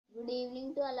Good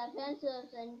evening to all of you. So,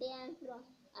 Shunty,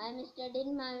 I am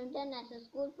studying my international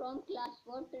school from class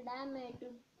 4. Today I am here to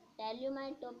tell you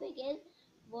my topic is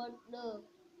what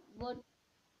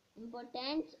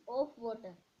importance of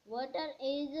water. Water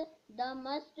is the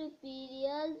most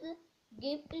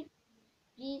gift,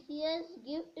 precious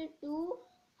gift to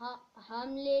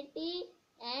humanity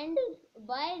and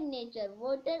by nature.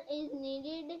 Water is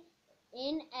needed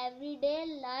in everyday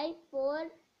life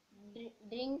for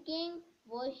drinking,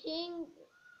 washing,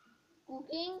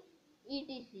 cooking,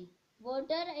 etc.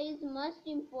 Water is most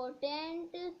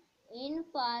important in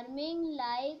farming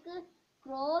like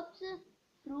crops,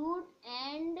 fruit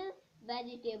and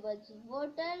vegetables.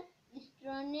 Water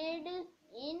stored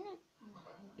in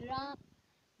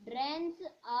drains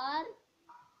are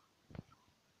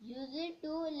used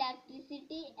to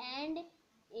electricity and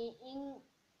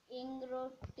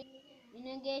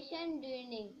irrigation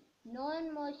during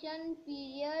non-motion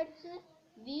periods.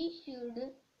 We should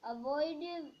avoid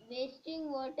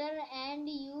wasting water and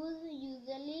use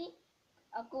usually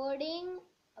according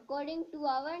to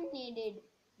our needed.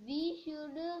 We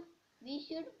should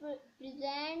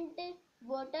prevent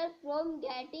water from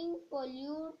getting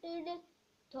polluted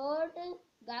through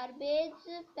garbage,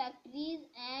 factories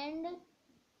and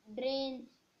drains.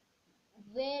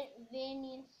 Where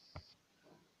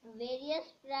various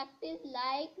practices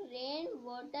like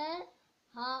rainwater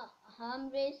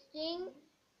harvesting,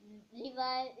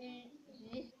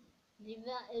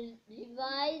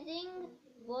 revising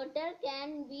water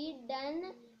can be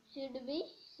done should be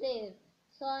saved.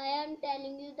 So I am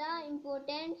telling you the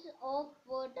importance of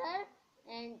water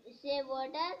and save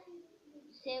water,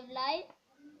 save life,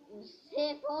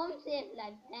 save home, save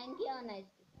life. Thank you. Have a nice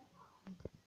day.